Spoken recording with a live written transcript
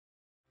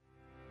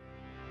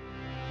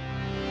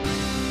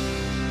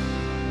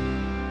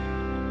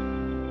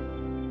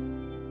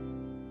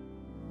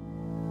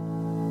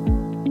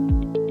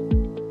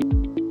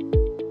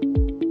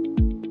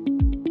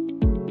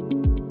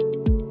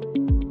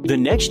The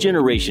next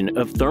generation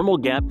of thermal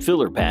gap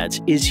filler pads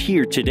is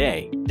here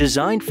today,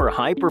 designed for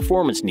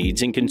high-performance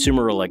needs in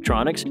consumer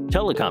electronics,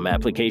 telecom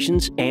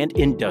applications, and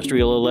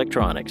industrial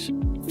electronics.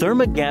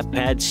 THERM-A-GAP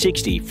PAD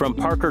 60 from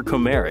Parker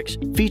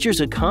Chomerics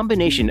features a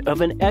combination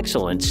of an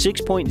excellent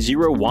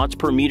 6.0 watts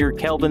per meter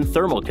Kelvin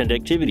thermal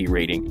conductivity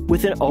rating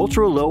with an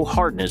ultra-low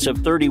hardness of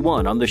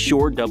 31 on the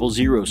Shore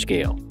 00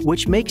 scale,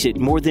 which makes it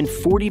more than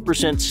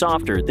 40%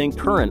 softer than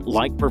current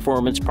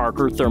like-performance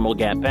Parker thermal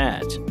gap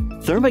pads.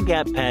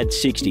 THERM-A-GAP PAD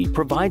 60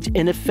 provides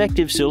an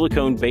effective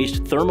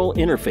silicone-based thermal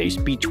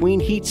interface between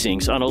heat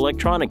sinks on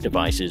electronic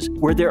devices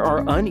where there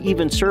are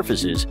uneven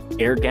surfaces,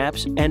 air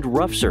gaps, and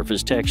rough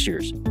surface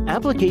textures.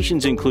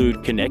 Applications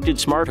include connected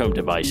smart home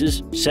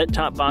devices,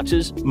 set-top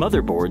boxes,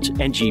 motherboards,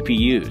 and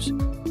GPUs.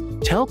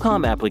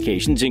 Telecom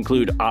applications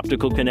include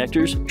optical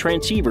connectors,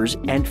 transceivers,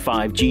 and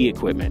 5G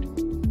equipment.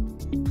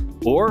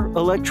 Or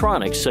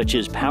electronics such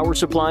as power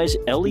supplies,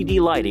 LED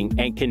lighting,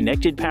 and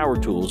connected power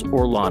tools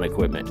or lawn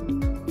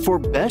equipment. For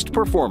best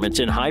performance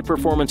in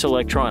high-performance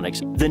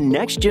electronics, the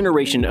next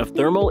generation of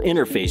thermal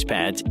interface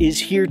pads is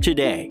here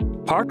today.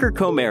 Parker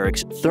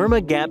Chomerics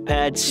THERM-A-GAP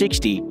PAD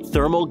 60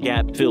 Thermal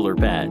Gap Filler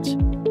Pads.